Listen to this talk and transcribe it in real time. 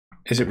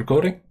Is it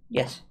recording?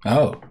 Yes.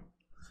 Oh.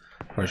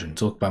 I shouldn't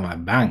talk about my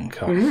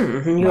bank. Oh,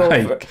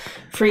 Your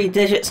 3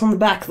 digits on the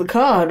back of the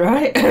card,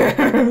 right?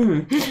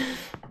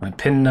 my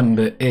PIN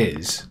number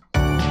is...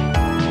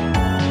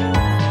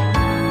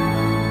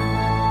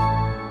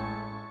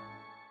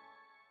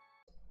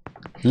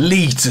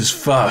 Leet as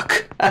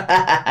fuck.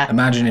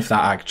 Imagine if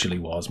that actually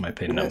was my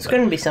PIN number. It's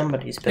going to be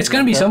somebody's PIN It's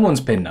going to be someone's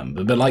PIN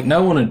number, but like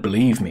no one would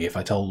believe me if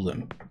I told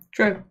them.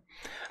 True.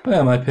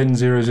 Well, my PIN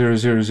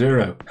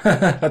 0000.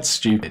 That's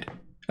stupid.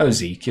 Oh,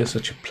 Zeke, you're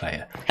such a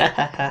player.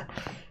 Hello,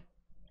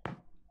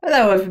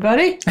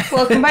 everybody.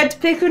 Welcome back to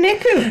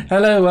PikuNiku.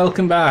 Hello,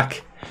 welcome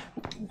back.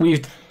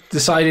 We've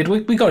decided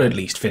we got to at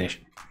least finish.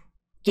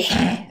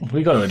 Yeah.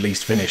 We got to at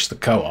least finish the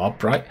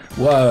co-op, right?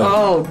 Whoa.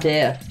 Oh,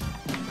 dear.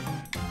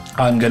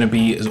 I'm going to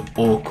be as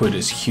awkward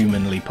as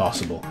humanly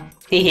possible.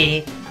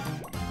 Hehe.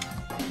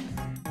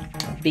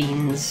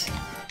 Beans.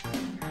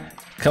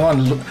 Come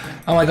on, look.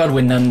 Oh my god,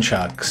 we're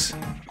nunchucks.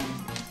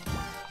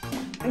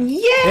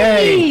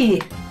 Yay!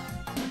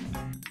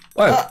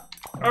 Whoa.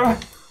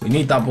 We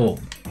need that ball.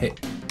 Hit.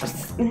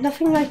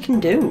 Nothing I can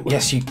do.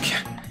 Yes, you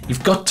can.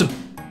 You've got to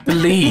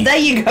believe. There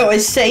you go, I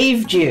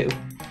saved you.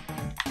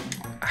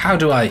 How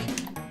do I?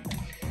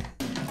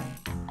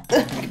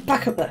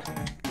 Back up there.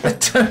 I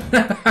don't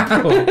know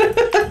how.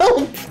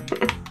 Help!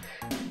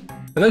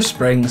 Are those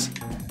springs?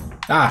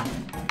 Ah!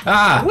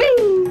 Ah!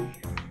 Whee!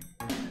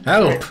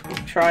 Help!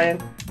 I'm trying.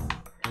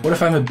 What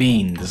if I'm a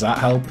bean? Does that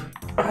help?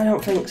 I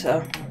don't think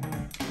so.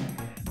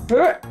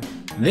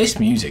 This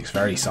music's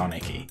very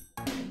Sonic-y.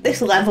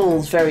 This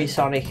level's very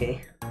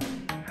Sonic-y.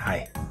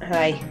 Hi.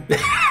 Hi.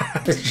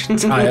 I should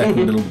tie a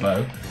little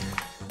bow.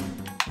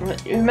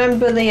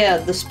 Remember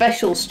the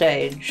special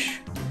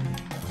stage?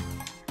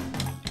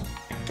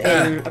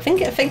 I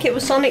think it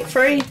was Sonic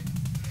 3.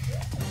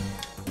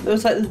 There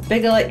was like the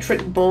big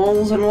electric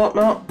balls and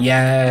whatnot.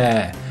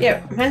 Yeah.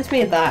 Yeah, reminds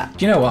me of that.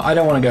 Do you know what? I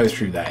don't want to go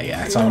through there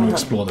yet. I want to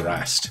explore the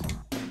rest.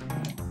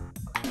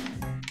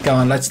 Go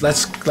on, let's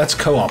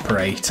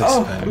cooperate, I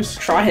suppose.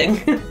 I'm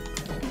trying.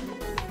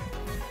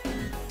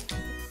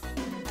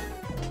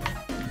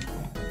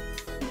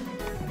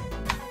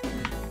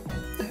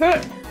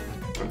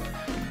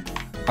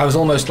 I was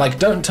almost like,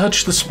 don't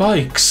touch the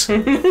spikes.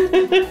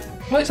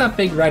 What is that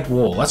big red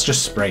wall? That's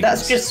just springs.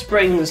 That's just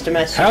springs to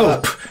mess Help! you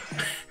up.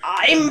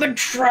 I'm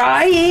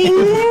trying!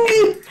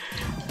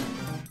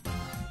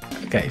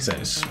 Okay, so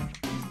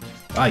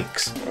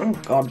spikes. Oh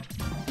god.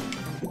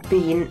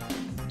 Bean.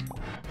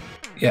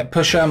 Yeah,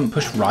 push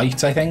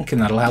right, I think,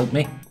 and that'll help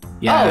me.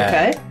 Yeah. Oh,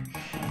 okay.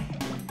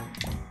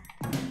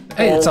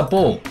 Hey, it's a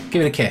ball.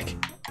 Give it a kick.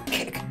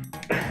 Kick.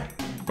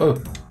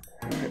 Whoa.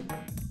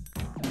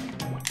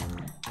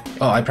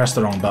 Oh, I pressed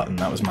the wrong button.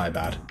 That was my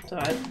bad. It's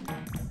alright.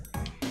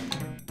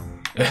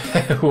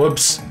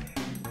 Whoops.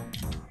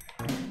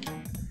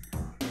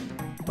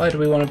 Why do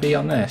we want to be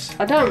on this?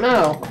 I don't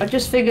know. I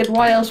just figured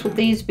why else would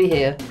these be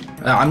here?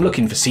 I'm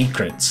looking for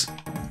secrets.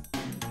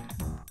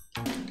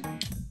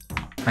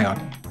 Hang on.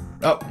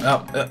 Oh,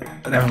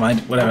 never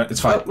mind. Whatever, it's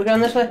fine. Oh, we're going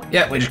this way?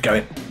 Yeah, we're just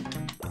going.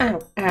 Ow,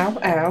 ow,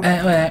 ow.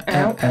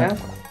 Ow, Ow.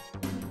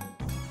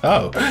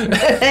 Oh.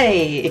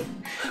 Hey!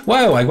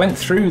 Whoa, I went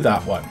through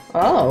that one.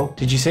 Oh.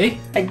 Did you see?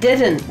 I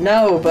didn't,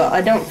 no, but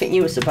I don't think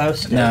you were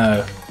supposed to.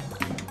 No.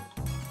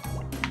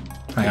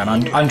 Hang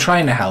on, I'm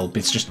trying to help.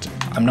 It's just,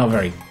 I'm not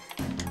very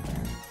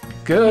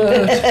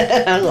good.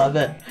 I love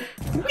it.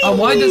 Oh,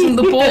 why doesn't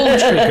the ball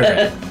trigger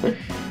it?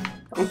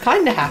 I'm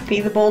kind of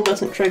happy the ball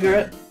doesn't trigger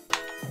it.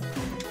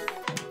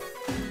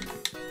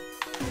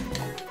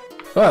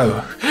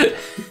 Whoa.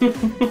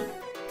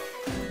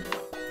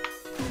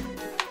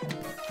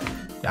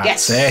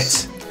 That's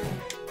it.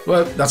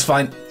 Well, that's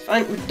fine. It's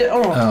fine.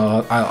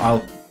 Oh.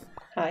 I'll.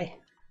 Hi.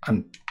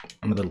 I'm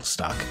a little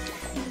stuck.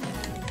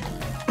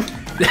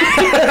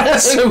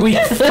 So we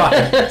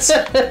fight.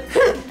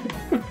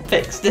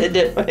 Fixed it,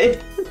 didn't we?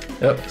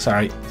 Oh,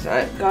 sorry.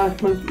 Sorry, go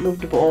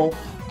move the ball.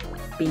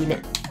 Bean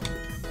it.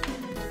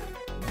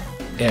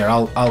 Here,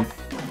 I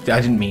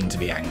didn't mean to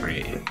be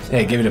angry at you.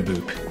 Here, give it a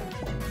boop.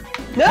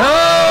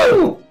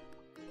 No!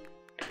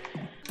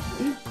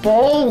 You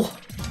ball.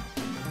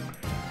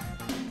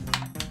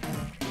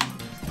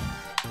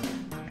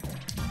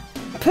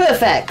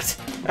 Perfect.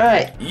 All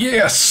right.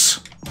 Yes.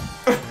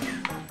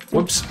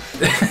 Whoops.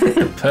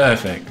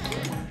 Perfect.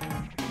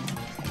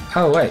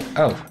 Oh wait.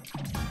 Oh,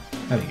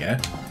 there we go.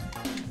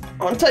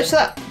 I want to touch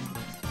that.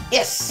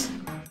 Yes.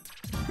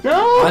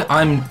 No.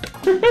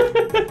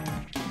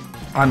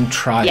 I'm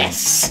trying.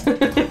 Yes.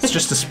 It's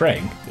just a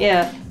spring.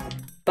 Yeah,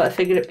 but I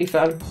figured it'd be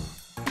fun.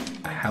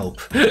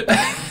 Help.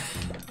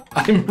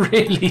 I'm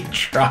really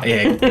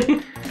trying.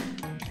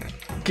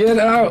 Get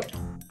out.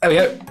 There we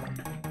go.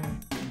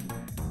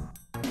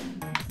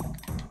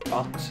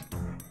 Box.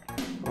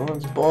 Oh,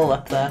 there's a ball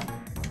up there.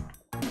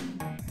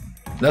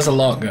 There's a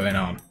lot going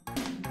on.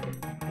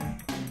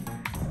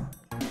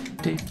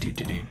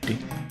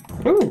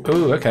 Ooh.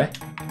 Ooh, okay.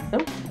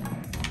 Oh.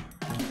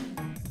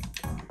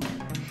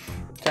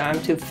 So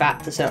I'm too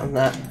fat to sit on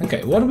that.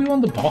 Okay, what do we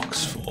want the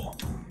box for?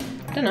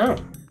 I don't know.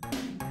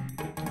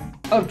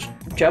 Oh,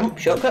 jump,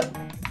 shortcut.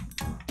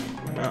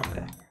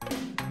 Okay.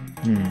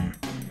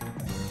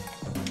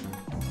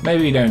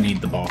 Maybe we don't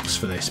need the box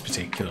for this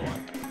particular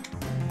one.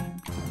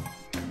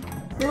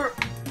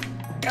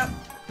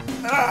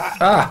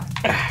 Ah!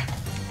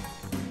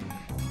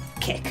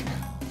 Kick.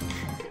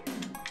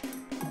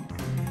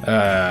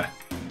 Uh,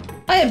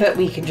 I bet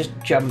we can just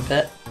jump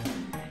it.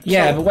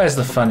 yeah, but where's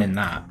the fun in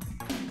that?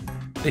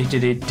 Do.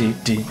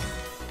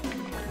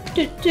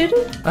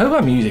 I hope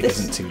our music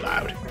isn't too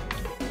loud.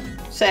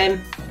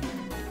 Same.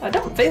 I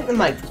don't think the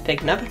mic is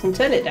picking up. I can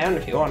turn it down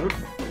if you want.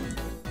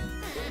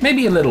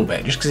 Maybe a little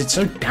bit, just because it's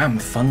so damn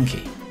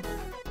funky.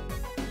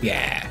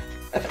 Yeah.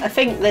 I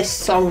think this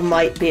song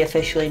might be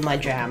officially my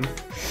jam.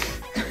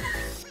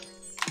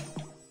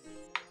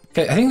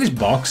 Okay, I think this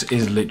box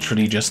is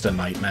literally just a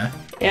nightmare.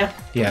 Yeah?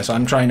 Yeah, so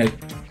I'm trying to...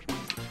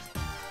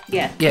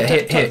 Yeah. Yeah,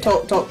 hit.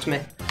 Talk to me.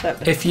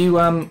 If you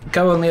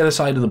go on the other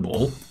side of the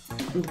ball...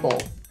 The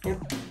ball. Yeah.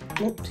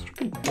 Oh,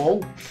 stupid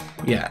ball.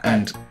 Yeah,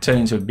 and turn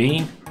into a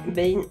bean.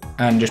 Bean.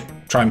 And just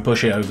try and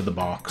push it over the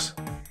box.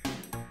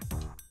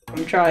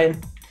 I'm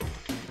trying.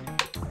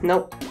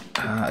 Nope.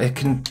 It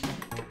can...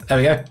 There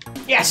we go.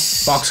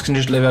 Yes! Box can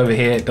just live over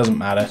here, it doesn't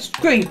matter.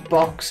 Screw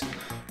box.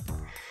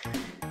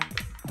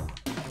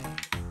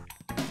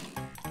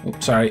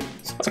 Oops, sorry.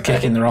 It's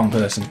kicking the wrong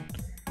person.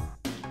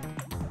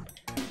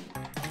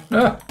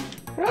 No!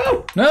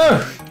 No!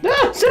 No!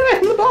 No! Stay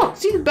in the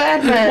box! He's a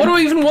bad man! What do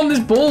I even want this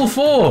ball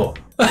for?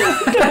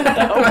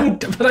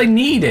 But I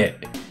need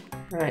it.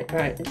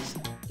 Right.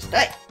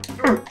 Stay!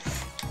 Oh,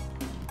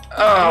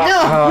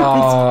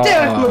 No! Stay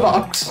away from the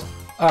box!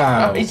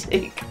 Oh, Oh,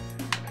 Zeke.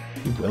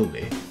 you will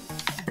be.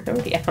 I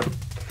already am.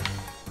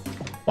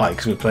 Why?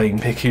 Because we're playing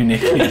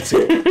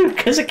PikuNiku.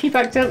 Because I keep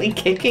accidentally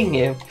kicking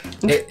you.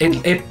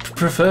 It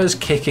prefers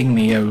kicking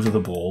me over the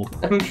ball.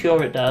 I'm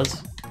sure it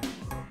does.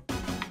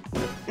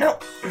 No!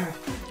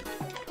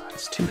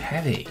 It's too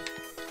heavy.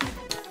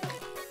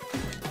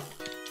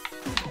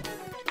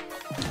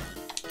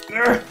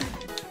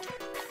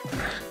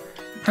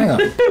 Hang on.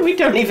 We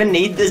don't even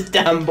need this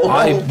damn ball.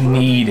 I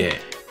need it.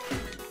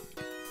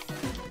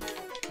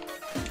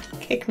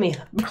 Kick me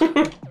up.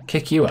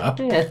 Kick you up.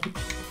 Yeah.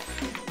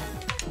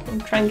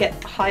 I'm trying to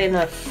get high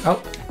enough.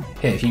 Oh,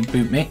 here, if you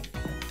boot me.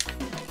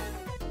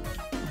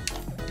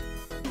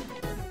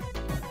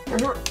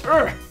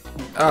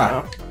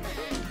 Ah. Oh.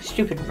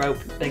 Stupid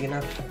rope is big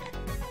enough.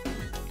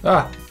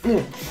 Ah.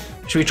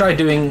 Should we try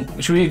doing...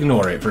 Should we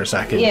ignore it for a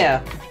second?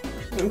 Yeah.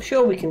 I'm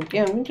sure we can...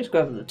 Yeah, we can just go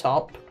over the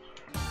top.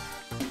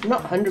 I'm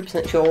not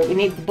 100% sure what we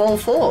need the ball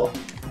for.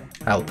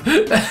 Help.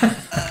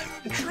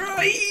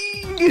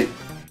 Trying!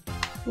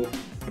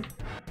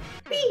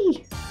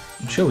 Whee!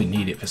 I'm sure we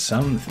need it for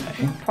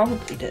something.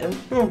 Probably do.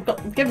 Oh,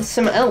 give us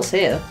something else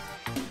here.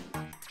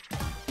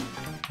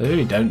 I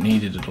really don't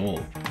need it at all.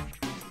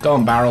 Go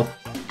on, barrel.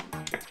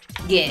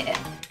 Yeah.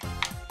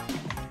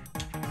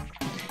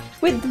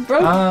 With the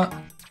rope...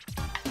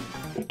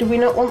 do we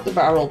not want the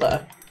barrel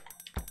there?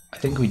 I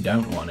think we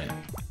don't want it.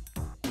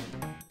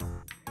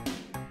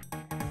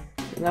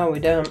 No, we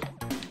don't.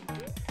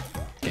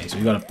 Okay, so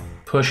we've got to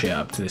push it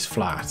up to this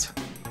flat.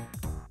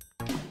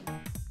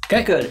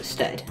 Okay. Good, it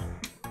stayed.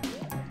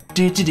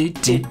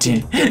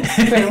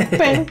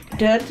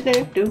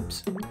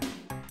 Oops.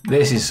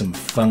 This is some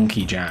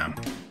funky jam.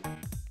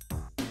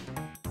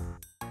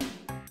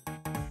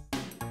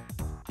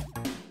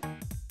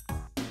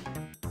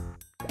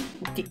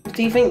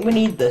 Do you think we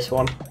need this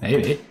one?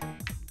 Maybe.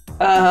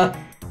 Uh...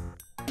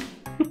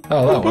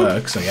 Oh, that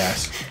works, I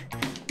guess.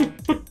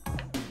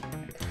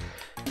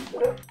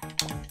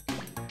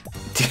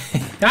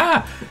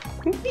 Ah!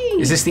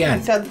 Is this the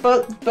end? So the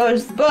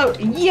boat's the boat.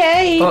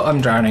 Yay! Oh,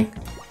 I'm drowning.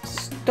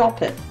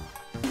 Stop it.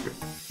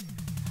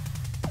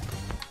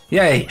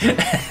 Yay!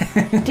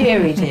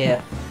 Deary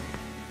dear.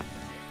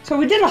 So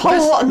we did a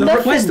whole lot of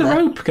nothing. Where's the there.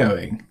 rope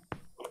going?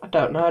 I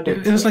don't know.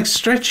 It was like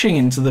stretching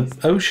into the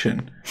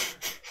ocean.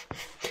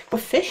 We're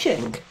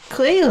fishing.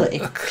 Clearly.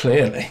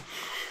 Clearly.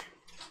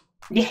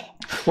 Yeah.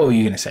 What were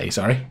you going to say?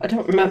 Sorry. I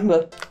don't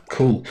remember.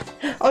 Cool.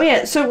 Oh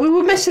yeah, so we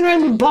were messing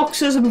around with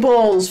boxes and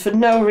balls for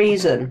no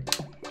reason.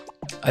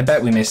 I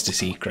bet we missed a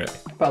secret.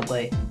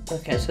 Probably.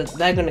 Okay, so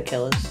they're gonna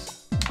kill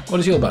us. What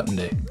does your button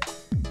do?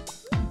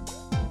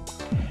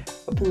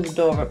 Open the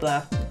door up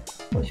there.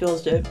 What's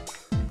yours do?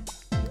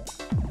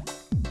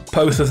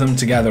 Both of them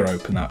together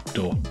open that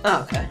door.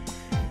 Oh, okay.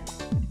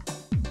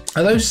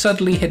 Are those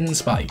subtly hidden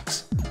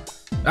spikes?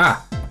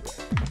 Ah!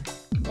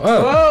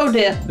 Whoa! Oh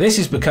dear. This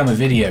has become a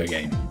video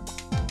game.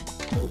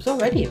 It was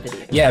already a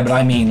video. Yeah, but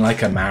I mean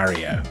like a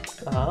Mario.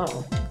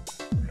 Oh.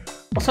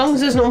 As long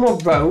as there's no more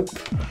rope.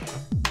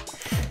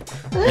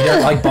 You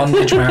don't like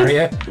Bondage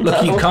Mario?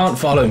 Look, you can't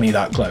follow me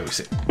that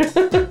close.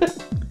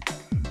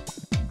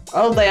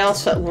 Oh, they are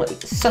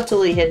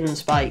subtly hidden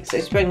spikes.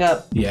 They spring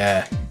up.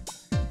 Yeah.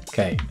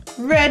 Okay.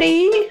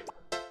 Ready?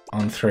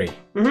 On 3.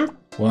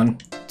 Mm-hmm. 1,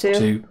 Two,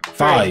 2,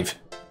 5.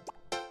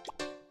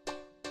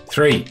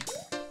 3.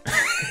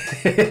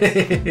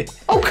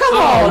 Oh, come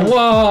on! Oh,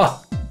 whoa!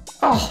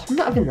 Oh, I'm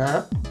not having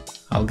that.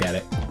 I'll get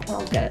it.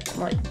 I'll get it.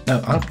 Like,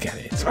 No, I'll get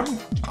it.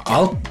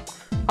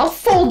 I'll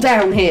fall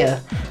down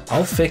here.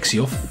 I'll fix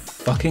your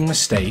fucking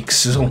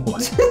mistakes as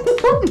always.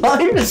 Not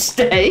my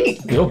mistake.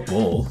 Your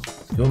ball.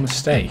 Your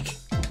mistake.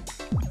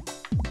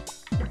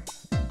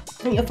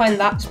 I think you'll find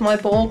that's my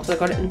ball because I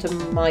got it into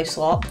my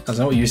slot. That's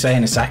not what you were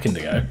saying a second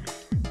ago.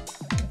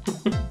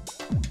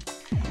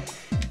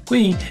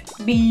 Wee.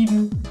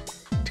 Beam.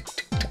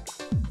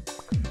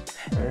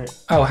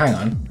 Oh, hang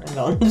on. Hang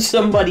on.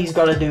 Somebody's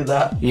got to do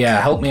that. Yeah,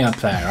 help me up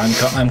there.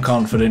 I'm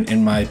confident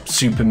in my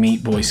super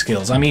Meat Boy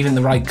skills. I'm even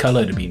the right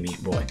colour to be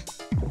Meat Boy.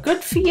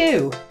 Good for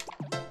you.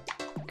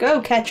 Go,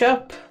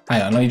 Ketchup.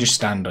 Hang on, let me just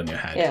stand on your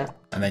head. Yeah.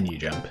 And then you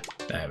jump.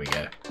 There we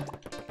go.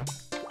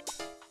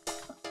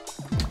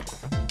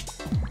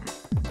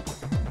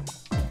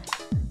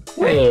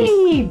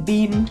 Whee!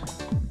 Beam.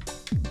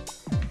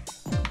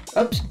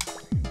 Oops.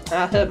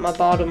 I hurt my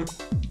bottom.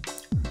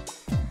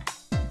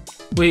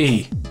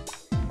 Wee.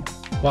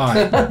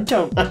 Why? I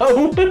don't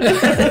know.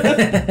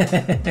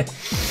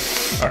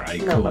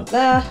 Alright, No, cool. but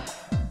there.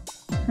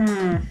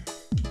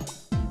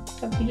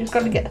 You just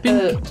got to get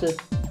hurt to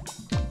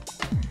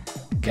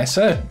Guess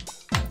so.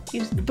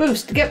 use the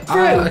boost to get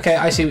through. Okay,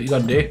 I see what you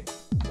gotta do.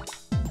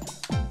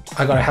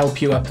 I gotta help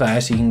you up there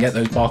so you can get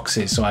those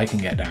boxes so I can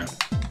get down.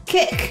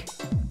 Kick.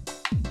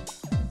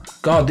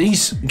 God,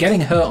 these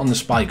getting hurt on the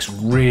spikes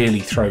really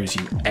throws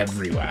you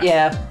everywhere.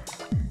 Yeah.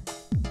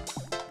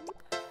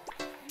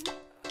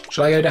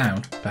 Should I go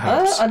down,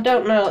 perhaps? I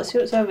don't know. Let's see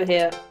what's over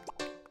here.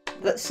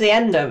 That's the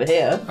end over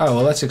here. Oh,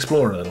 well, let's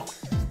explore a little.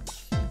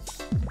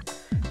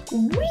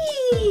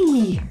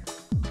 Whee!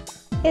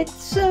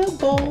 It's a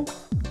ball.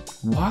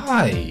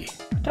 Why?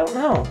 I don't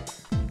know.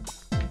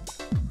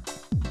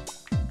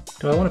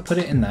 Do I want to put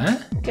it in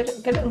there? Get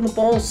it in the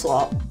ball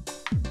slot.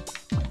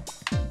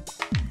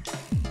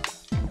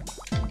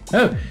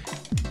 No.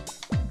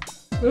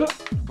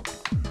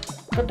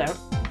 Go down.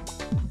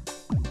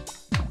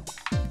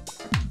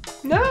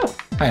 No.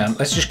 Hang on,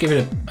 let's just give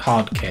it a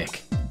hard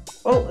kick.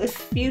 Well,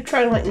 if you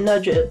try and like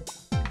nudge it,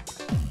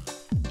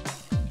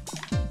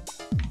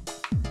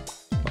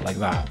 Like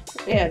that.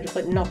 yeah, just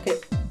like knock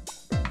it.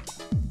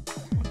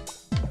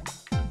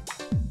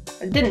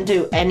 I didn't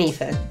do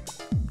anything.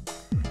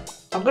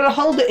 I'm gonna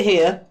hold it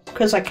here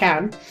because I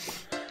can.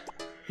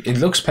 It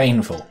looks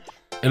painful.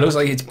 It looks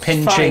like it's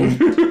pinching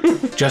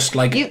just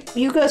like...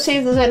 You go see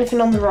if there's anything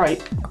on the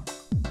right.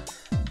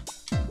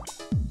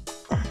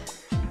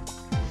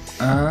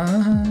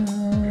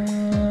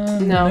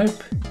 No.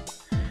 Nope.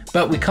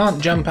 But we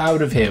can't jump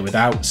out of here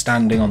without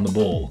standing on the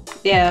ball.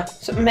 Yeah,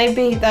 so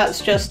maybe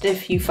that's just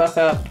if you fuck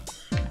up,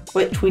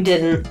 which we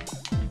didn't.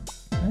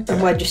 Okay.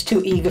 And we're just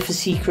too eager for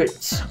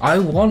secrets. I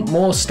want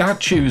more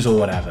statues or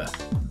whatever.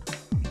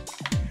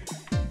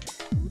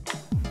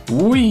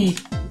 Wee.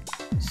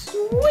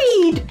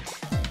 Sweet!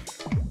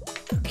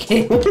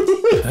 Okay.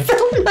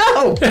 Oh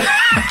no!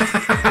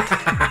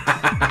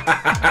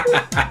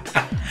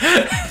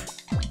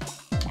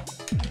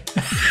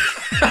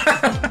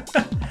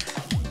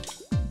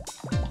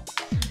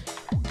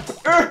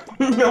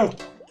 No.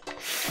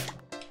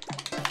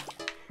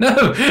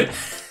 No!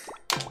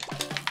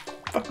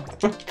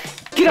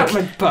 Get out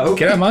my boat.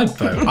 Get out of my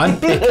boat. I'm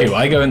Piku.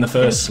 I go in the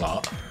first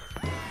slot.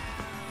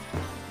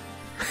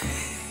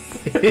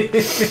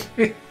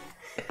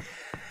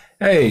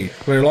 Hey,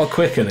 we're a lot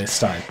quicker this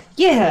time.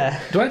 Yeah.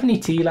 Do I have any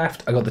tea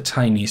left? I got the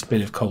tiniest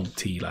bit of cold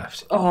tea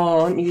left.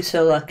 Oh, aren't you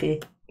so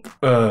lucky?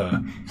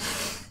 No,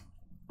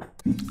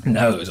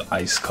 it was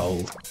ice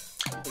cold.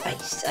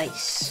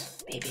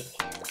 Ice, baby.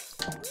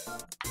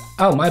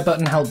 Oh, my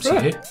button helps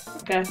you.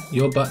 Okay.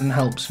 Your button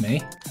helps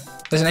me.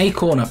 There's an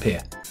acorn up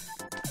here.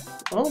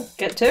 Well,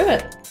 get to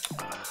it.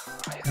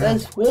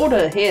 There's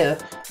water here.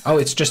 Oh,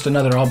 it's just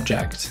another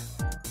object.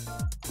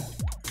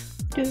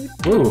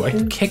 Ooh, I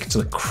kicked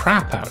the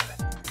crap out of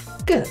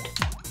it. Good.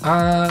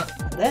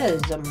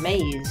 There's a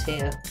maze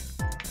here.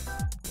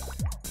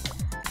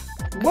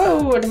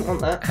 Whoa, I didn't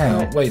want that. Hang on,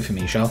 Right. wait for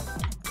me, Shell.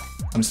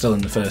 I'm still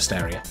in the first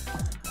area.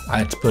 I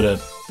had to put a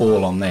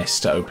ball on this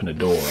to open a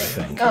door, I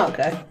think. Oh,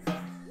 okay.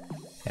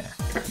 Yeah.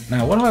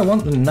 Now, what do I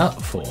want the nut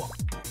for?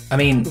 I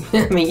mean...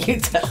 I mean, you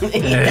tell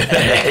me.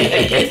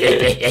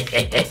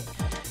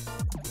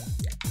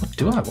 What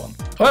do I want?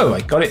 Oh,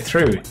 I got it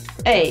through.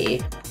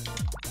 Hey.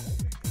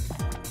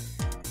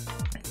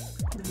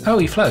 Oh,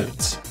 he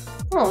floats.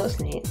 Oh, that's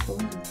neat.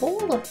 Ball.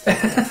 Look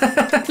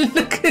at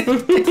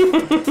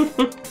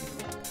it.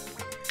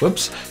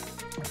 Whoops.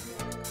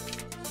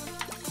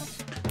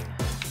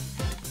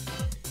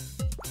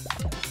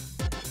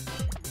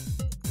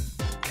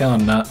 Come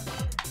on, Nut.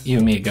 You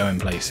and me are going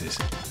places.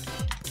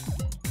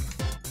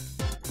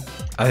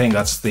 I think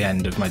that's the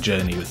end of my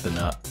journey with the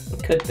nut.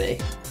 It could be.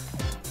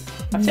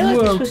 I feel like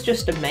this was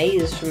just a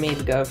maze for me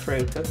to go through.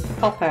 I can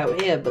pop out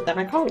here, but then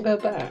I can't go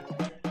back.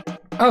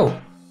 Oh.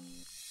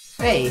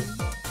 Hey.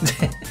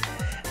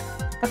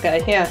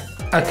 Okay, yeah.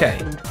 Okay. I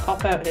can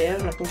pop out here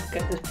and I can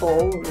get this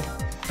ball and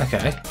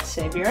Okay.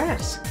 save your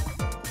ass.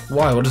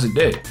 Why? What does it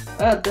do?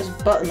 There's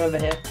a button over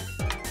here.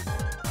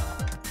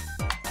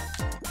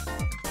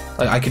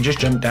 Like, I could just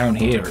jump down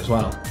here as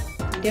well.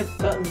 Yep,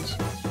 buttons.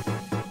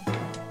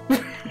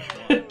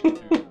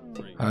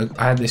 I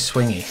had this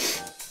swingy.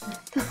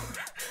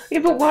 Yeah,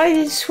 but why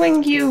did it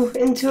swing you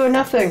into a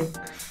nothing?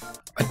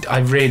 I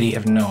really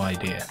have no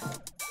idea.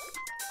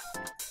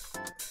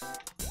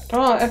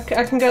 Oh, I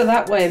can go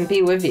that way and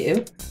be with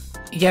you.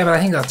 Yeah, but I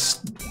think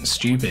that's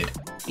stupid.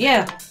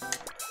 Yeah.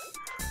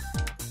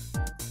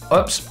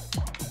 Oops.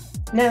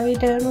 Now you're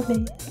done with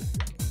me.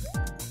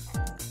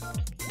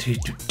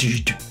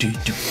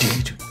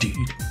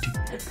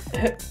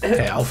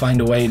 Okay, I'll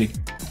find a way to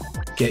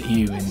get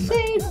you in.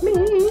 Save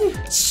me!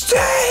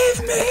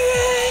 Save me!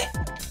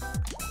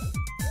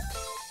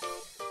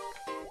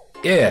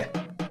 Yeah.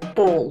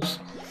 Balls.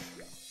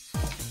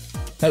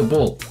 No,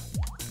 ball.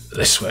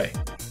 This way.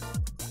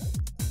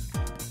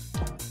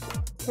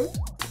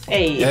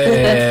 Hey.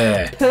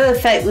 Yeah.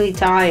 Perfectly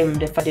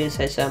timed, if I do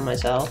say so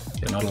myself.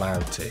 You're not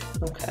allowed to.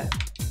 Okay.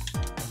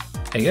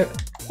 There you go.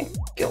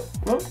 Go.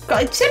 Oh,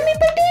 God, send me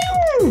back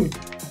down!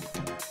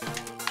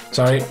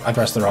 Sorry, I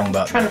pressed the wrong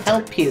button. Trying to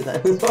help you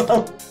then as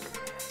well.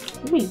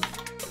 Wee.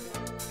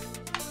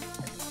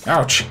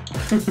 Ouch.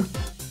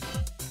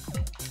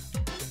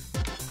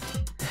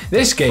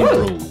 This game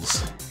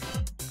rules.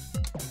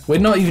 We're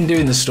not even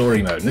doing the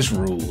story mode, this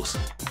rules.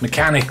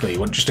 Mechanically,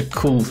 what just a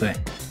cool thing.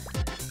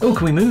 Oh,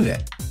 can we move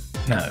it?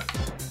 No.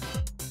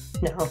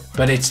 No.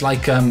 But it's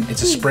like,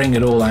 it's a spring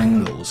at all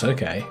angles.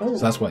 Okay, so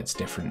that's why it's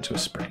different to a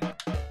spring.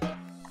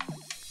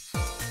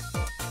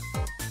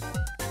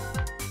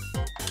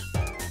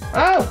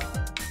 Oh!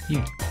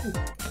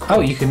 Oh,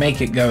 you can make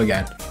it go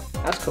again.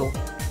 That's cool.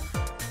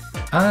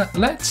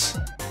 Let's...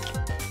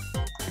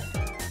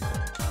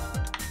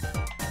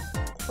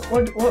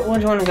 What do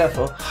you want to go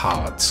for?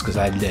 Hearts, because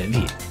I love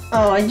you.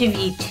 Oh, I love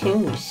you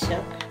too,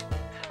 suck.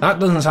 That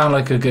doesn't sound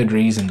like a good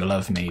reason to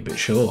love me, but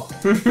sure.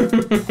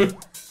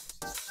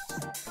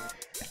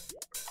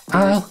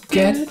 I'll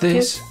get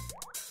this.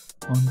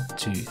 1,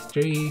 2,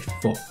 3,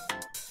 4.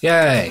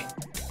 Yay!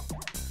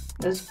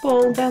 There's a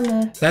ball down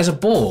there. There's a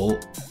ball,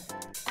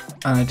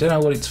 and I don't know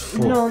what it's for.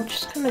 No, it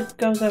just kind of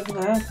goes over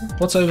there.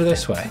 What's over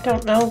this way? I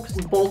don't know, because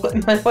the ball got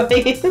in my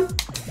way.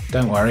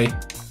 Don't worry.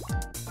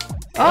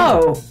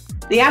 Oh!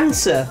 The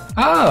answer!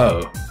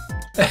 Oh!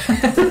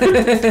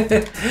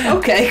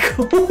 Okay,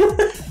 cool.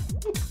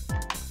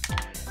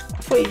 I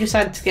thought you just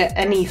had to get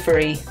any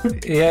free.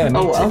 Yeah, me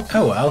Oh well. too.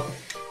 Oh well.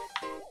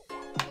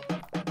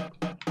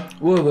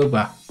 Whoa, whoa,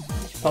 whoa.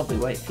 Should probably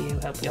wait for you,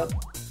 help you up.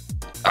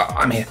 Oh,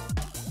 I'm here.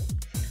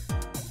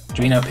 Do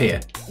you mean up here?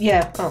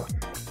 Yeah, oh.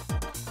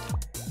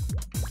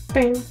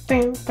 Bing,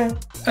 bing, bing.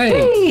 Hey!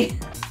 Hey!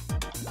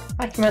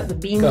 I came out the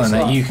beam Go on,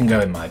 slot. then, you can go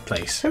in my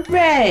place.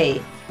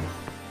 Hooray!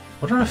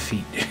 What do our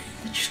feet do?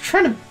 Just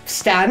trying to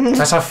stand.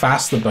 That's how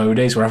fast the boat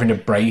is. We're having to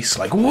brace,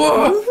 like,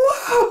 whoa!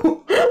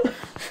 Whoa!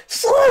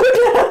 Slow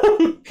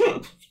down!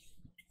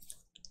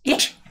 Yeah.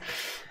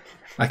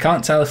 I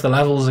can't tell if the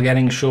levels are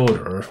getting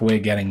shorter or if we're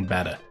getting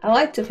better. I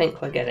like to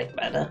think we're getting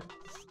better.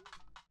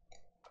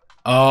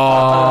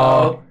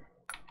 Oh!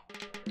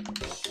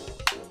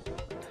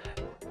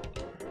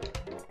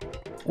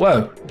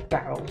 Whoa.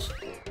 Barrels.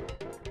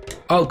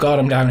 Oh god,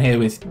 I'm down here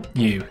with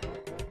you.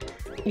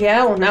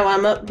 Yeah, well now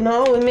I'm up.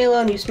 No, leave me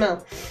alone, you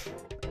smell.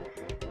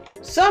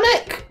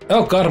 Sonic!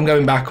 Oh god, I'm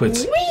going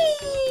backwards. Whee!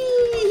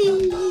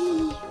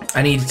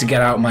 I needed to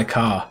get out of my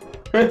car.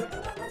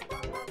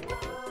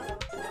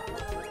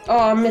 Oh,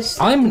 I missed.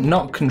 I'm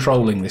not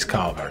controlling this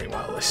car very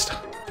well this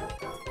time.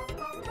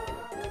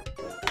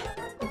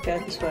 Okay,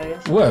 this way.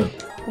 Yes. Whoa.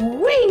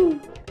 Whee!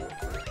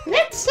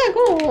 Let's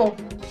go!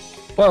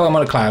 Whoa, I'm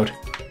on a cloud.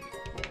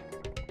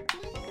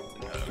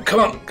 Come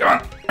on, come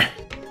on.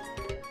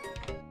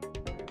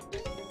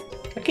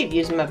 I keep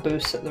using my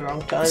boost at the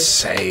wrong time.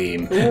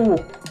 Same. Ooh.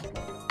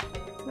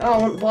 Oh, I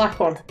want the black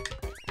one.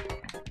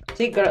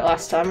 Zeke got it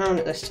last time, I want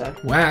it this time.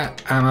 Where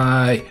am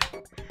I?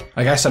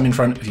 I guess I'm in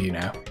front of you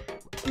now.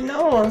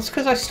 No, it's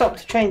because I stopped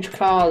to change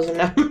cars and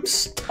now I'm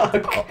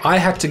stuck. I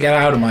had to get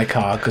out of my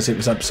car because it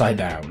was upside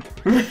down.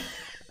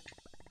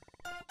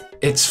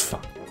 It's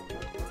fun.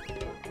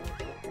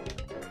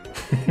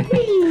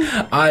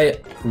 I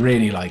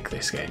really like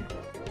this game.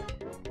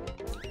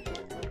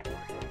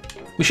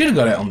 We should have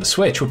got it on the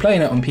Switch. We're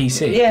playing it on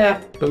PC.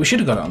 Yeah. But we should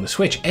have got it on the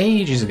Switch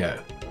ages ago.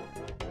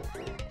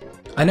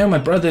 I know my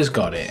brother's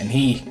got it and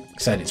he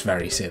said it's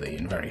very silly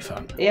and very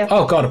fun. Yeah.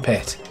 Oh god, a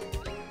pit.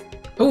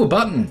 Oh, a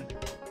button.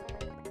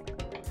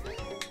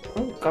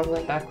 Oh, God,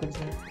 went backwards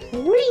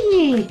there.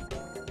 Whee!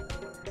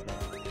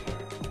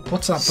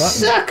 What's that button?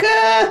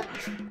 Sucker!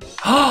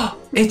 Oh,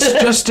 it's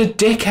just a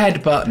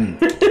dickhead button.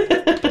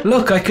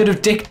 Look, I could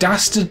have Dick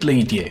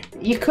Dastardly'd you.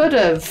 You could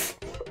have.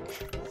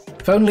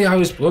 If only I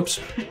was... Whoops.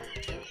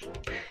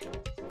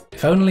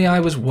 If only I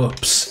was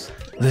Whoops.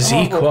 The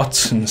Zeke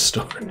Watson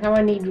story. Now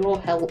I need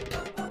your help.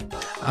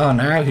 Oh,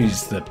 now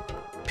who's the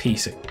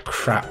piece of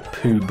crap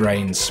poo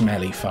brain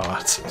smelly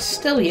fart?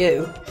 Still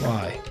you.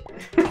 Why?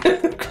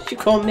 Because you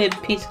called me a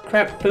piece of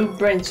crap poop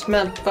brain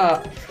smell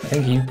fart. I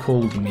think you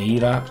called me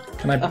that.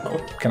 Can I...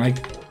 Oh. Can I...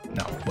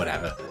 No,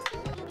 whatever.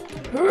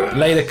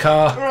 Lay the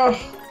car. Oh.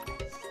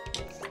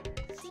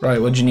 Right,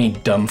 what do you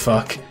need, dumb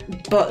fuck?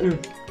 Button.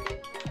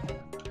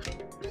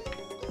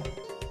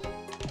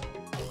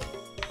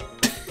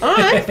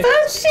 I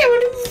fancy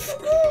it.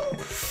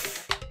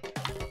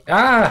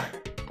 Ah!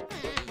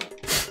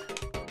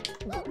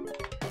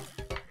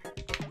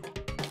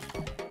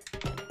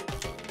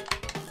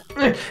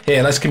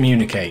 Here, let's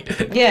communicate.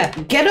 Yeah,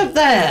 get up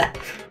there.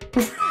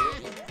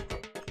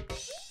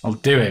 I'll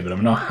do it, but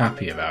I'm not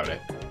happy about it.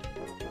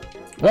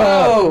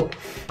 Whoa!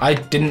 I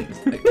didn't...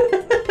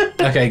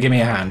 Okay, give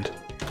me a hand.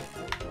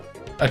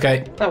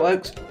 Okay. That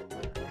works.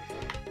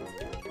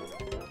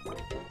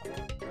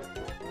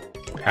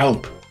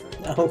 Help.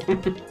 No.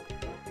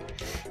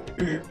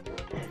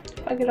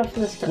 I get off of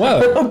this.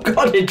 Whoa. Oh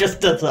god, it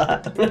just does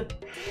that.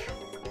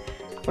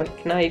 Wait,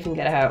 can I even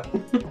get out?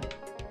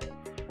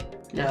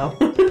 No.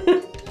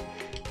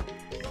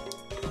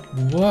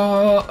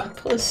 What?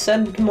 Plus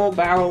send more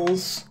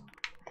barrels.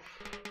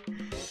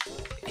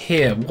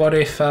 Here, what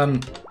if,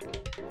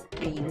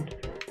 Bean.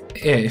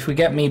 Here, if we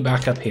get me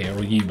back up here,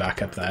 or you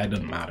back up there, it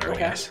doesn't matter, I Okay.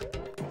 guess.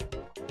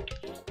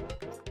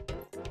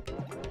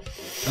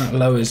 That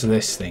lowers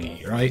this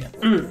thingy, right?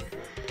 Mm.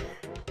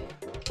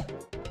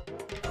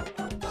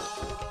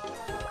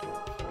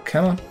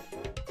 Come on.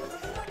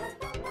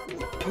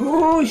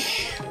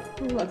 Push!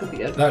 Oh, that could be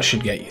good. That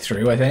should get you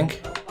through, I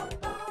think.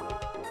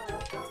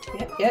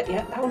 Yeah,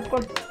 that one's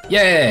good.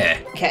 Yeah!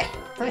 Okay,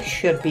 that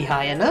should be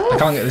high enough. I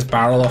can't get this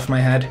barrel off my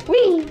head.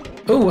 Whee!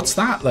 Oh, what's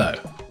that, though?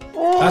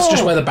 Oh. That's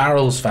just where the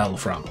barrels fell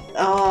from.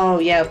 Oh,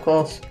 yeah, of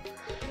course.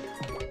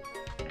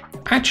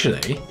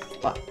 Actually,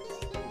 What? do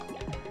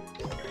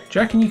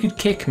you reckon you could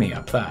kick me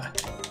up there?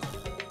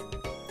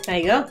 There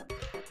you go.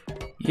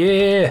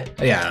 Yeah!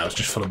 Oh, yeah, that was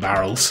just full of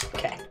barrels.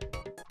 Okay.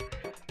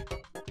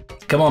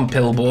 Come on,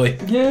 pill boy.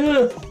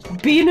 Yeah!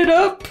 Bean it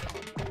up!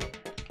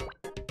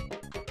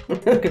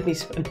 Look at me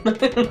spin.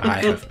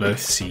 I have both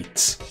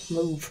seats.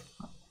 Move.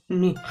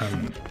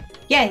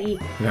 Yay!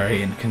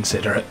 Very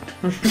inconsiderate.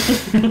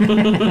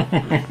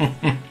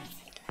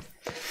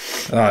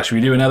 Should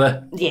we do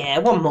another? Yeah,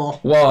 one more.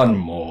 One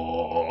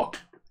more.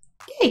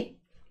 Yay!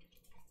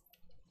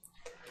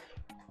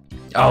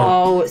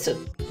 Oh, it's a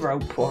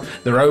rope one.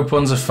 the rope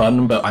ones are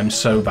fun, but I'm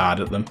so bad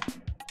at them.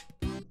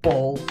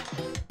 Ball.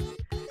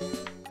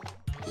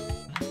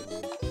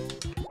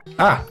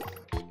 Ah!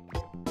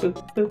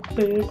 Boop, boop,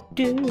 boop,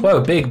 doo. Whoa,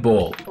 big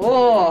ball.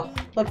 Oh,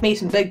 love me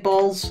some big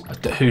balls.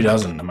 Who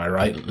doesn't, am I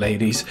right,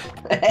 ladies?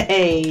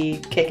 Hey,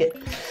 kick it.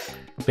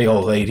 Big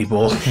old lady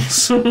balls.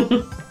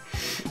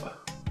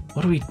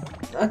 What do we...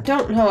 I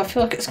don't know, I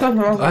feel like it's going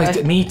the wrong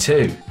way. Me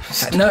too.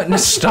 No,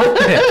 stop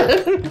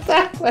it.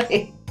 That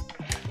way.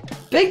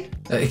 Big.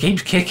 It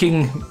keeps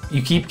kicking...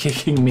 You keep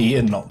kicking me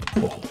and not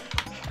the ball.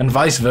 And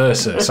vice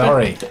versa,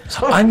 sorry.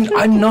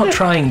 I'm not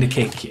trying to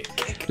kick you.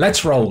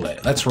 Let's roll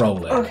it. Let's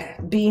roll it. Okay,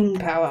 bean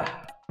power.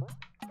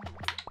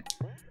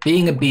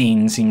 Being a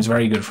bean seems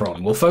very good for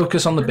rolling. We'll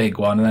focus on the big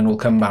one and then we'll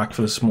come back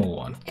for the small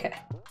one. Okay.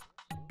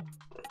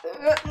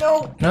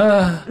 No.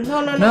 No.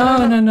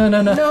 No.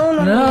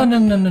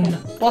 No.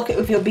 Block it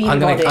with your bean I'm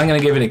body. gonna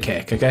give it a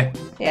kick, okay?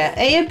 Yeah,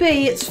 A or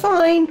B, it's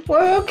fine.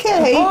 We're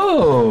okay.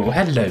 Oh,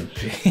 hello.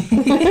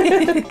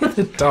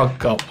 The dog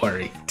got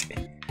worried.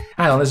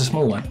 Hang on, there's a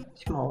small one.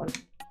 Small one.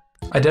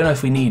 I don't know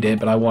if we need it,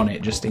 but I want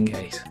it just in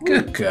case.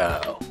 Good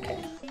girl. Okay.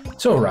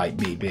 It's alright,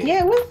 BB.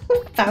 Yeah, we're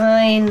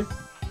fine.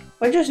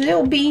 We're just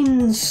little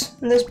beans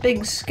in this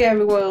big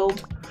scary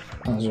world.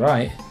 That's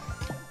right.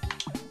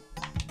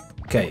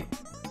 Okay.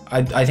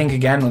 I think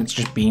again, let's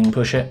just bean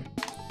push it.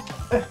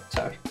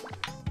 Sorry.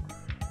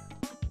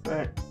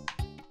 Right.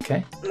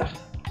 Okay.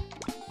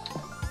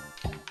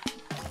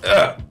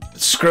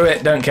 Screw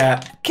it, don't care.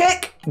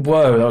 Kick!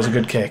 Whoa, that was a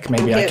good kick.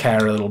 Maybe I Okay.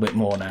 care a little bit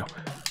more now.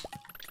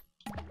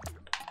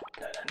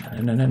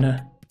 No.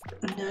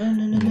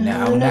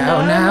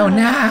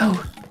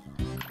 Now.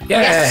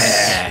 Yeah!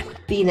 Yes!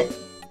 Bean it.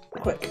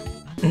 Quick.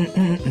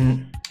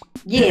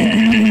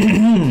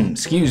 Yeah!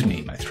 Excuse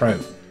me, my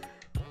throat.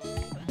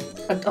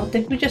 I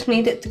think we just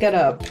need it to get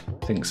up.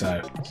 I think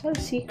so. Is that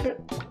a secret?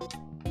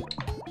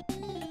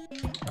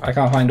 I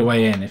can't find a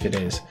way in if it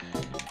is.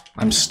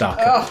 I'm stuck.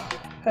 Oh,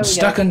 I'm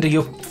stuck under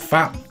your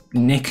fat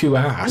Niku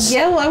ass.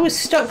 Yeah, well, I was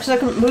stuck because I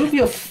couldn't move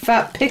your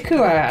fat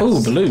picker ass.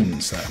 Oh,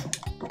 balloons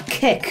though.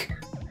 Kick.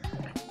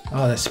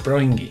 Oh, they're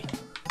springy.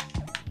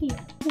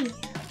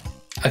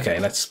 Okay,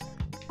 let's...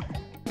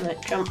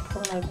 Right, jump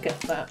when I get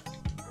that.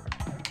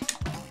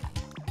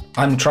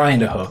 I'm trying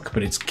to hook,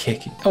 but it's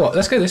kicking. Oh,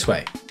 let's go this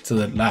way. To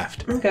the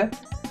left. Okay.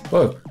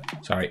 Whoa.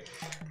 Sorry.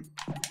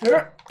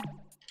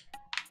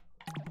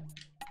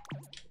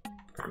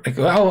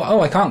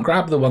 Oh, I can't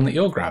grab the one that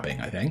you're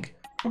grabbing, I think.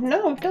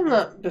 No, I've done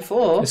that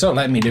before. It's not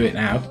letting me do it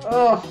now.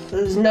 Oh,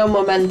 there's no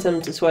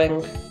momentum to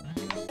swing.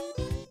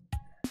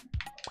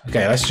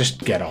 Okay, let's just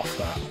get off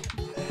that.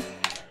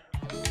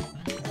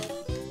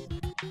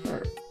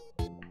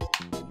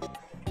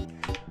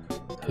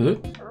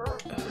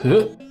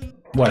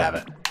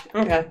 Whatever.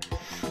 Okay.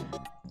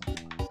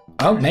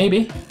 Oh,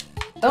 maybe.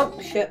 Oh,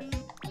 shit.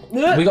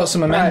 We got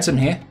some momentum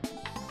here.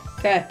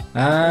 Okay.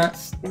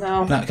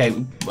 No. Okay,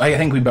 I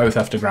think we both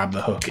have to grab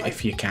the hook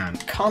if you can.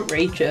 Can't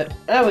reach it.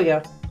 There we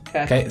go.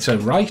 Okay. Okay, so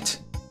right,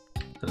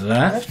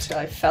 left.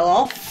 I fell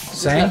off.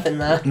 Same. There's nothing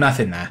there.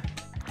 Nothing there.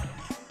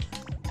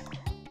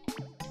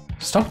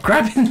 Stop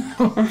grabbing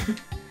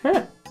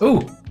them.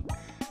 Ooh.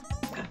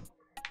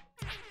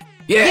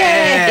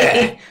 Yeah!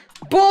 Yay!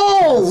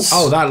 Balls!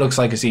 Oh, that looks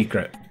like a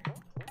secret.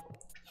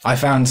 I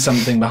found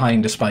something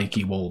behind a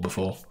spiky wall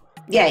before.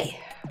 Yay.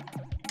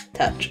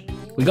 Touch.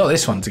 We got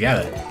this one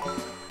together.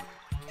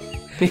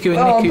 PikuNiku.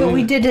 Oh, but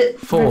we did it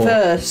 4.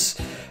 reverse.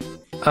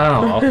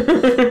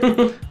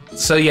 Oh.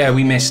 So yeah,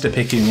 we missed a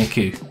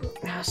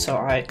PikuNiku. That's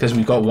alright. Because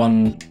we got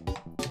 1...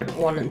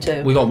 1 and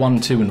 2. We got 1,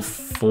 2 and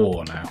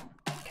 4 now.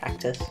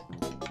 Cactus.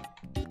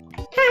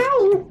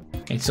 Ow!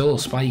 It's all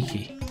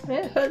spiky.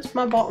 It hurts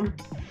my bottom.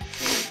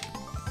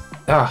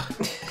 Ah.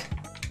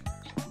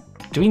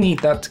 Do we need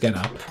that to get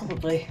up?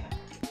 Probably.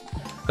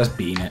 Let's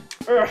bean it.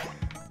 Ugh.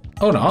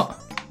 Oh, not.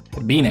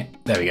 Bean it.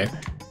 There we go.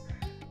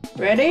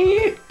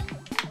 Ready?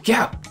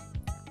 Yeah.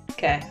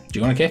 Okay. Do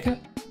you want to kick it?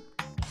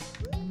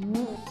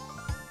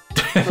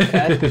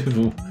 Okay.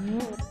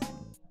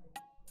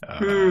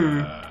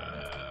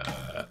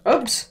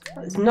 Oops.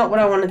 That's not what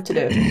I wanted to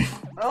do.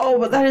 Oh,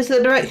 but that is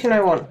the direction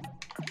I want.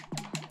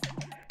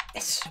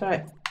 Yes,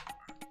 right.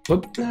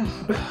 Whoop.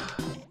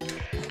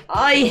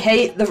 I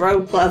hate the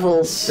rope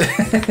levels.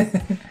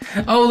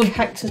 Oh, The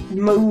cactus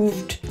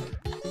moved.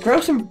 Grow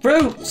some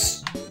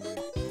roots.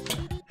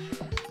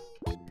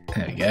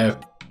 there we go.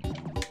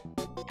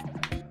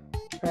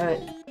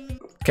 Right.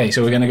 Okay,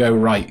 so we're going to go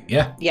right,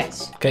 yeah?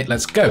 Yes. Okay,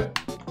 let's go.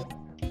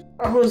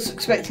 I was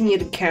expecting you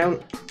to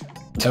count.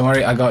 Don't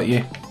worry, I got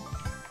you.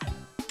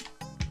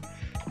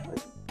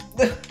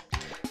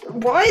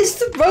 Why is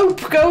the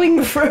rope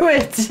going through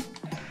it?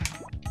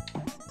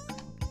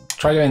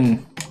 Try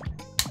going...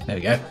 There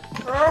we go.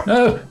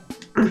 No!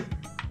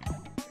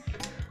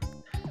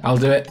 I'll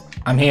do it.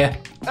 I'm here.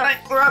 Alright,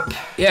 we're up.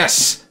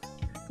 Yes!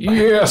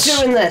 Yes!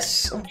 Doing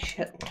this. Oh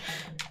shit.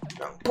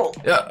 Pull.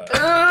 Yeah.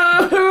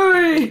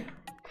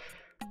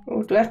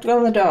 Oh, do we have to go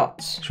on the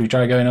dots? Should we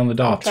try going on the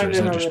dots, Try or is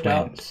going that on just the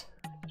plain? dots.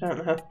 I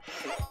don't know.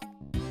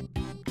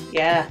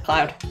 Yeah,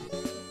 cloud.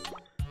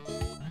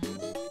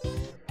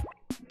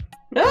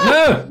 No!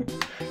 No!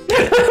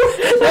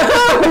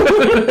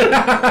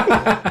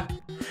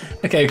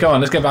 Okay, come on,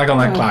 let's get back on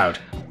that cloud.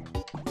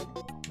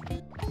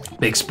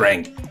 Big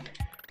spring.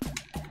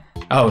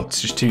 Oh,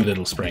 it's just 2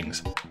 little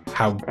springs.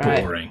 How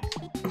Right. boring.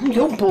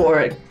 You're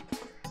boring.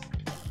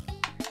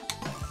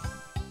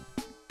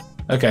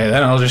 Okay,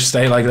 then I'll just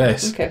stay like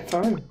this. Okay,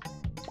 fine.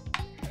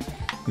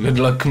 Good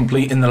luck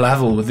completing the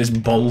level with this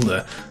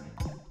boulder.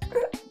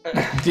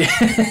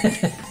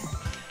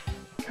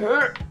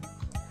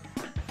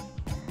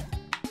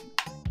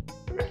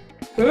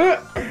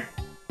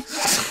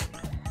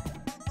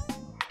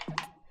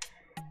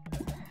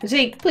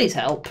 Zeke, please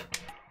help.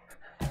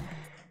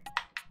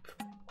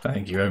 I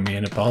think you owe me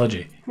an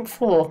apology. What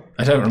for?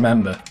 I don't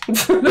remember.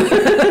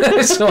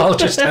 So I'll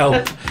just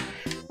help.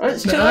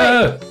 It's too late.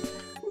 No!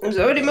 It's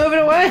already moving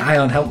away. Hang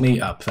on, help me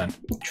up then.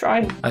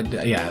 Try.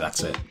 Yeah,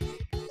 that's it.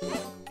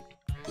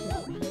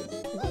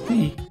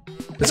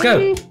 Let's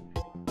go.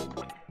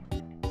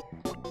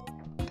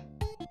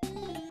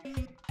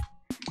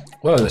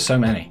 Whoa, there's so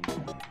many.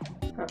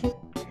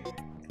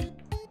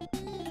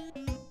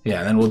 Yeah,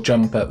 and then we'll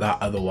jump at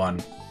that other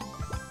one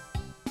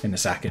in a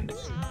second.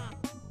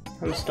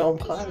 I'm a storm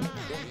cloud.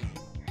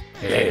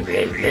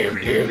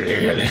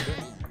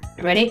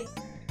 Ready?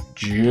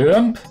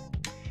 Jump.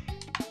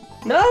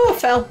 No, I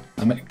fell.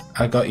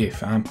 I got you,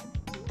 fam.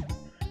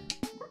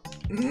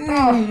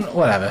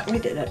 Whatever. We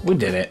did it. We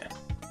did it.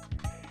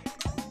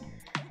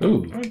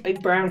 Ooh,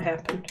 Big brown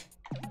happened.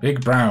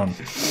 big brown.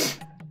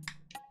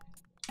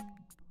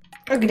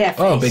 Look at that face.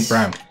 Oh, big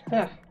brown.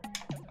 Yeah.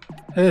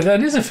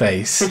 That is a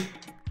face.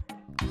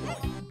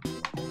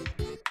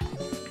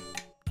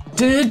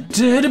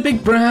 Did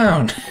big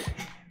brown.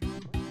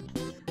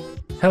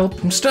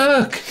 Help, I'm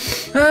stuck.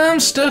 I'm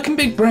stuck in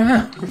big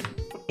brown.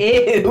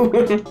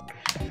 Ew.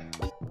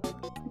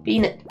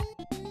 Bean it.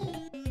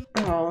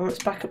 Oh,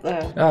 it's back up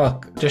there. Oh,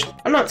 just,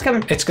 Oh no, it's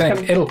coming.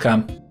 coming. it'll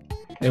come.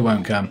 It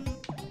won't come.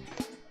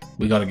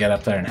 We gotta get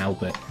up there and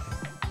help it.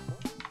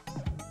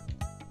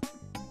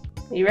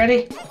 Are you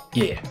ready?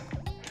 Yeah.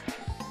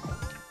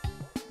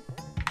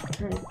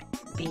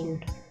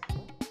 Bean.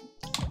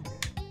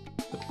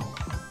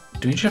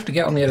 Do we just have to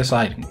get on the other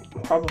side?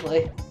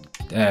 Probably.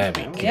 There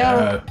we we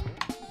go.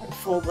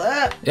 Full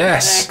there.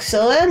 Yes.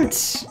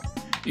 Excellent.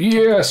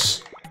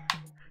 Yes.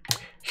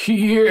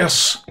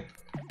 Yes.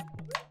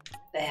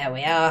 There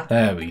we are.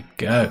 There we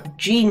go.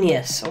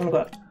 Genius. Oh my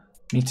god.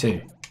 Me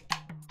too.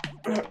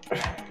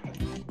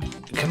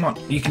 Come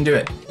on, you can do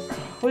it.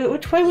 Wait,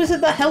 which way was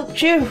it that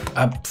helped you?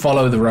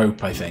 Follow the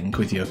rope, I think,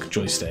 with your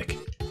joystick.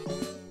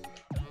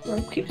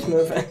 Rope keeps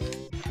moving.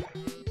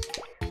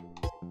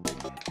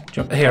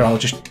 Jump. Here, I'll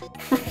just...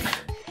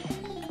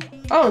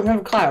 Oh,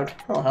 another cloud.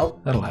 That'll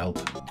help. That'll help.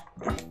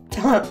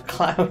 Tell that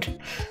cloud.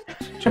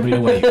 Somebody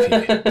will wait for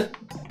you.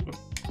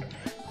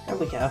 There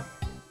we go.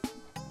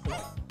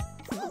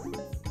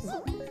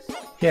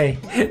 Yay.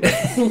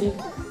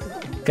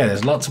 Okay,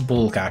 there's lots of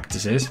ball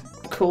cactuses.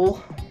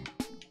 Cool.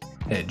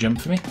 Here, jump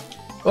for me.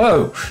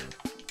 Whoa!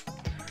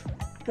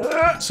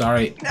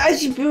 Sorry.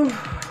 As you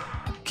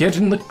Get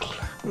in the...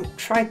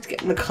 tried to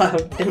get in the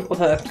cloud, didn't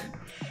work.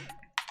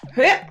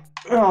 Yeah.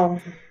 Oh.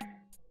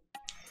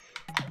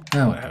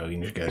 Oh, well, we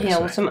can just go this Yeah,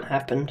 way. well, something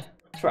happened.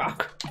 It's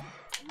rock.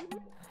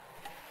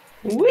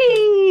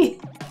 Whee!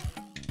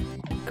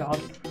 God.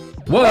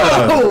 Whoa!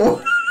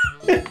 Oh!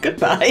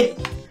 Goodbye.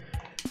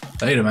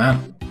 Later,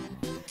 man.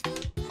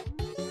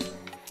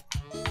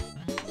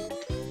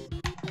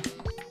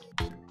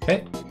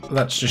 Okay,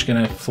 that's just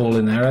gonna fall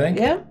in there, I think.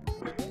 Yeah.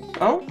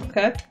 Oh,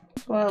 okay.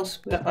 What else?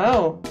 We got?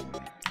 Oh.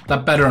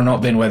 That better have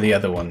not been where the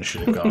other one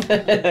should have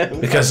gone.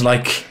 Because,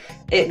 like...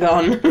 It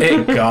gone.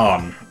 It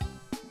gone.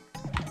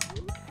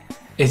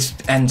 It's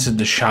entered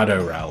the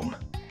shadow realm.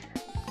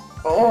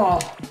 Oh.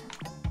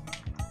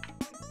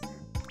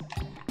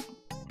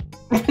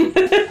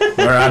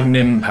 We're at an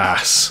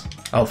impasse.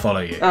 I'll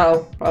follow you.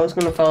 Oh, I was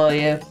gonna follow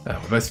you. Oh,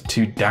 we're both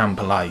too damn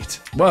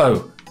polite.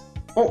 Whoa!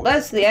 Oh,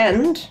 that's the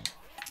end.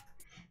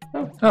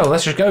 Oh,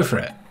 let's just go for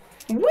it.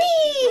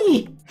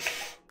 Whee!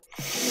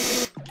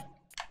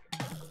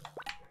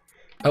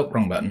 Oh,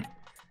 wrong button.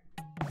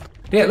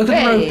 Yeah, look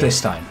at the rope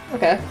this time.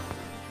 Okay.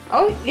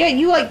 Oh, yeah,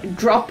 you like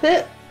drop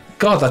it?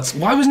 God, that's...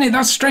 Why wasn't it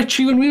that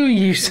stretchy when we were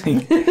using?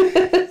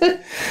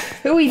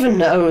 Who even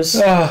knows?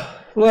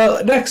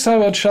 Well, next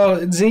time on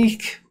Charlotte and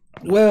Zeke,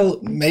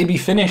 we'll maybe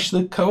finish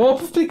the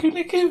co-op of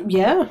PikuNiku.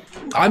 Yeah.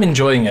 I'm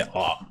enjoying it a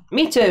lot.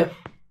 Me too.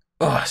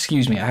 Oh,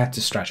 excuse me, I had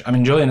to stretch. I'm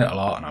enjoying it a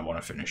lot and I want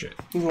to finish it.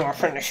 You want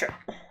to finish it?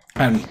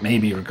 And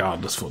maybe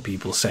regardless of what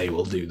people say,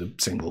 we'll do the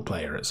single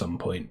player at some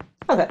point.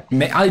 Okay.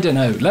 I don't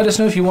know. Let us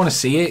know if you want to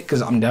see it,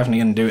 because I'm definitely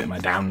going to do it in my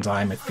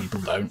downtime if people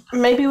don't.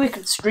 Maybe we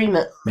could stream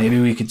it. Maybe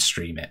we could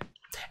stream it.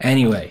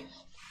 Anyway,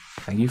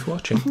 thank you for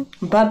watching.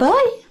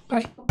 Bye-bye.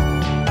 Bye.